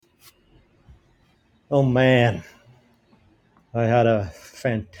Oh man, I had a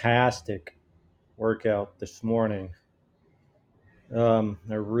fantastic workout this morning. I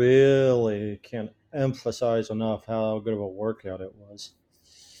really can't emphasize enough how good of a workout it was.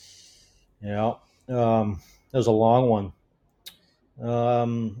 Yeah, it was a long one.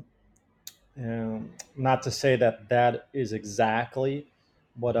 Um, and not to say that that is exactly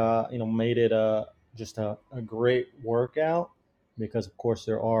what made it just a great workout, because of course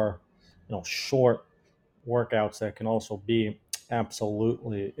there are short workouts that can also be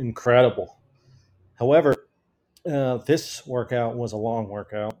absolutely incredible. However, this workout was a long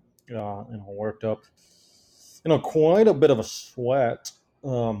workout. Worked up, quite a bit of a sweat.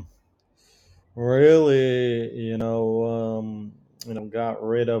 Um, really, got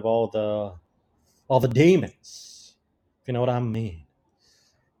rid of all the demons. If you know what I mean.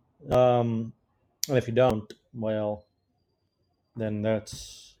 And if you don't, well, then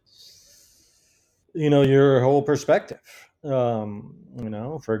that's your whole perspective.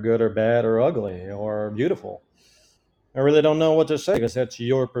 For good or bad or ugly or beautiful. I really don't know what to say because that's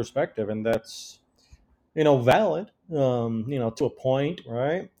your perspective, and that's valid. To a point,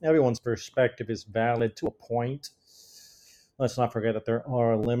 right? Everyone's perspective is valid to a point. Let's not forget that there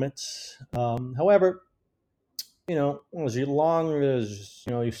are limits. However, as long as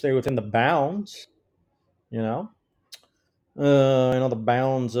you stay within the bounds, you know, the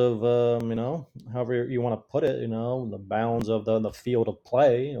bounds of however you want to put it, the bounds of the field of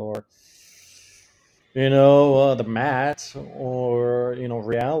play, or the mat, or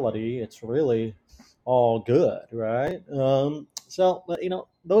reality. It's really all good, right? So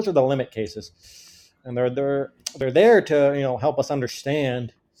those are the limit cases, and they're there to help us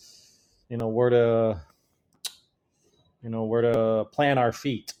understand where to where to plant our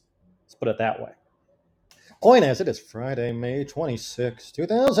feet. Let's put it that way. Point is, it is Friday, May 26,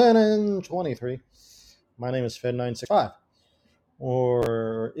 2023. My name is Fed965.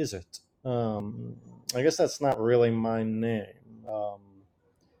 Or is it? I guess that's not really my name.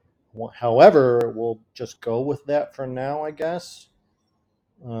 However, we'll just go with that for now, I guess.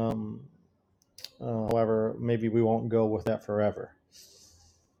 Um, However, maybe we won't go with that forever. It's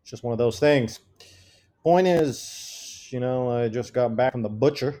just one of those things. Point is, I just got back from the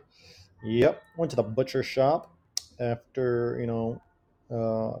butcher. Yep, went to the butcher shop after,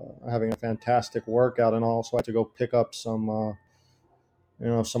 having a fantastic workout, and also had to go pick up some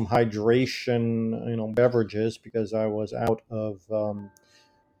hydration, beverages, because I was out of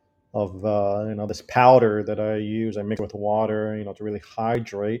this powder that I use. I mix with water, to really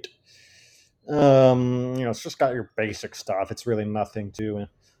hydrate. It's just got your basic stuff. It's really nothing too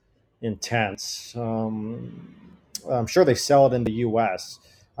intense. I'm sure they sell it in the U.S.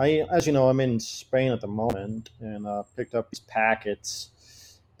 As you know, I'm in Spain at the moment, and picked up these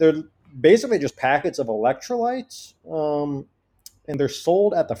packets. They're basically just packets of electrolytes, and they're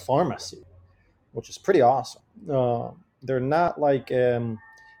sold at the pharmacy, which is pretty awesome. They're not like you're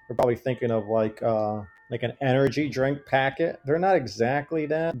probably thinking of like an energy drink packet. They're not exactly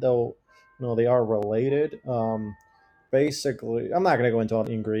that, though. They are related. Basically, I'm not going to go into all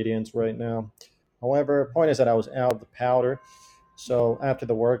the ingredients right now. However, point is that I was out of the powder, so after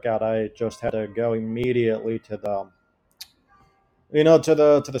the workout, I just had to go immediately to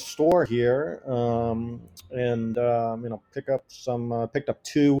the store here, and picked up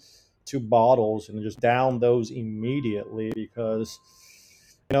two bottles and just down those immediately, because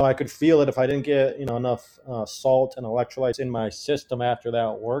I could feel it if I didn't get enough salt and electrolytes in my system after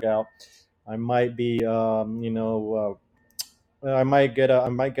that workout. I might be I might get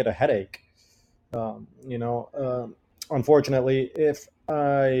a headache. um, you know Unfortunately, if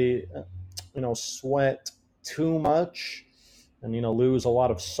I sweat too much and lose a lot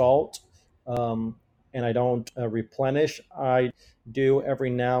of salt, um, and I don't replenish, I do every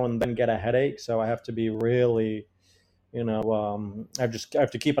now and then get a headache. So I have to be really, I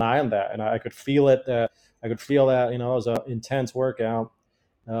have to keep an eye on that, and I could feel it. That I could feel that it was an intense workout.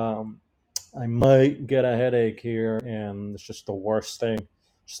 Um, I might get a headache here, and it's just the worst thing,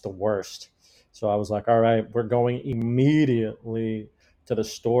 just the worst. So I was like, all right, we're going immediately to the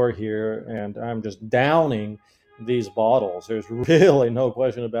store here, and I'm just downing these bottles. There's really no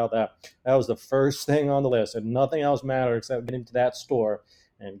question about that. That was the first thing on the list, and nothing else mattered except getting to that store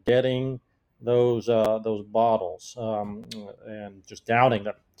and getting those bottles, and just downing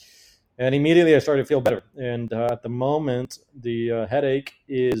them. And immediately I started to feel better. And at the moment, the headache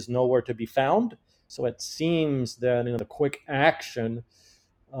is nowhere to be found. So it seems that the quick action,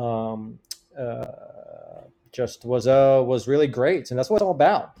 um, just was really great, and that's what it's all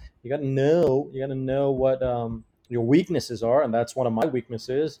about. You got to know what your weaknesses are, and that's one of my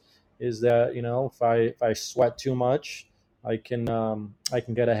weaknesses is that if I sweat too much, I can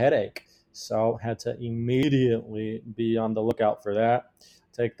get a headache. So had to immediately be on the lookout for that,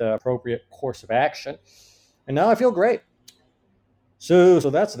 take the appropriate course of action, and now I feel great. So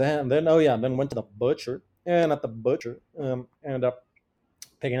that's that. And then then went to the butcher, and at the butcher, ended up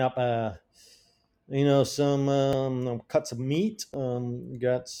picking up some cuts of meat.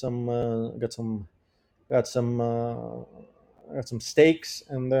 Got some got some steaks,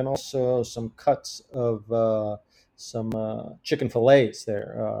 and then also some cuts of some chicken fillets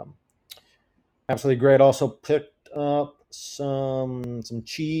there. Absolutely great. Also picked up some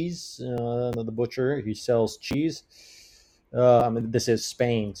cheese. The butcher, he sells cheese. I mean, this is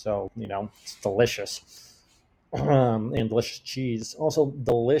Spain, so it's delicious. And delicious cheese. Also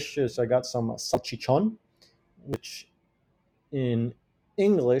delicious. I got some salchichon, which in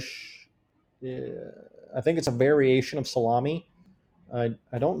English, I think it's a variation of salami. I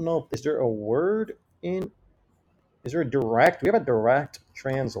don't know. Is there a word in? Is there a direct? We have a direct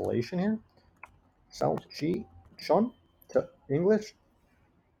translation here. Salchichon to English.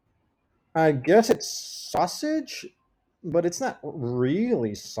 I guess it's sausage, but it's not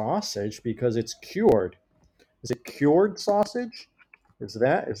really sausage because it's cured. Is it cured sausage? Is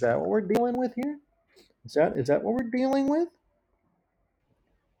that what we're dealing with here? Is that what we're dealing with?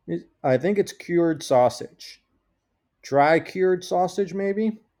 I think it's cured sausage. Dry cured sausage,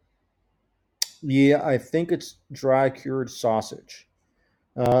 maybe. Yeah, I think it's dry cured sausage.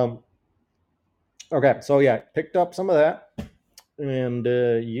 Um, okay, so yeah, picked up some of that, and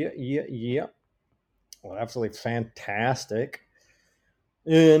yeah, well, absolutely fantastic.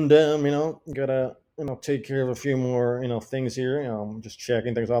 And gotta take care of a few more things here. Just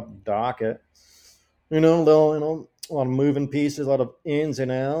checking things off the docket. Little a lot of moving pieces, a lot of ins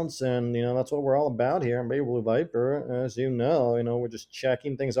and outs, and that's what we're all about here in Baby Blue Viper. As we're just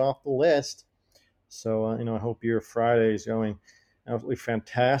checking things off the list. So I hope your Friday is going absolutely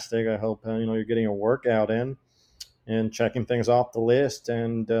fantastic. I hope you're getting a workout in and checking things off the list,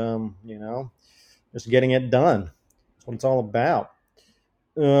 and just getting it done. That's what it's all about.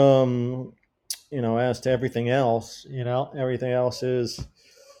 Um, as to everything else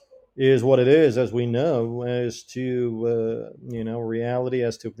is what it is, as we know, as to reality,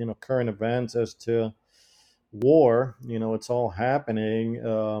 as to current events, as to war. It's all happening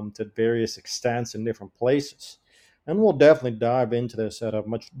to various extents in different places, and we'll definitely dive into this at a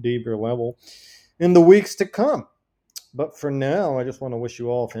much deeper level in the weeks to come. But for now, I just want to wish you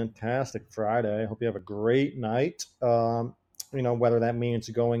all a fantastic Friday. I hope you have a great night. Whether that means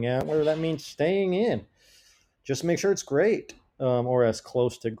going out, whether that means staying in, just make sure it's great, or as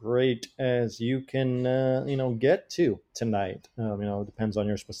close to great as you can, get to tonight. It depends on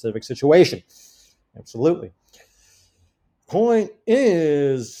your specific situation. Absolutely. Point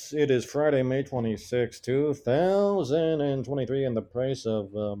is, it is Friday, May 26, 2023, and the price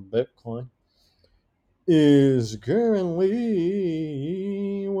of Bitcoin is currently.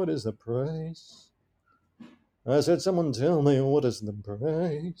 What is the price? I said, someone tell me what is the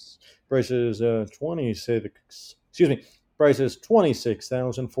price? Price is 26. Excuse me. Price is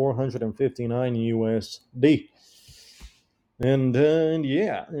 26,459 USD.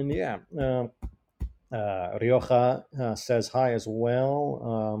 Rioja says hi as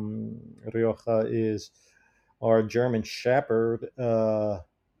well. Rioja is our German Shepherd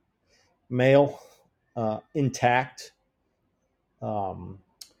male, intact. Um,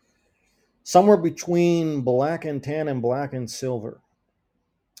 Somewhere between black and tan and black and silver,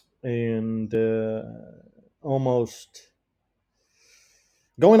 and almost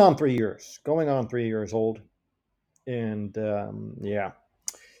going on 3 years old, and yeah,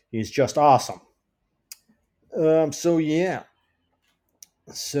 he's just awesome. So yeah,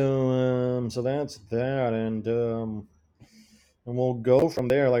 so that's that, and we'll go from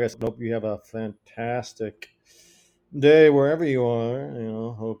there. Like I said, hope you have a fantastic day wherever you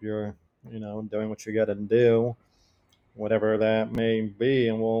are. Hope you're doing what you got to do, whatever that may be,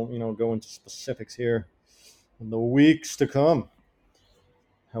 and we'll go into specifics here in the weeks to come.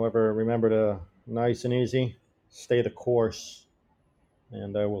 However, remember to nice and easy, stay the course,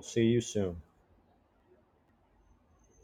 and I will see you soon.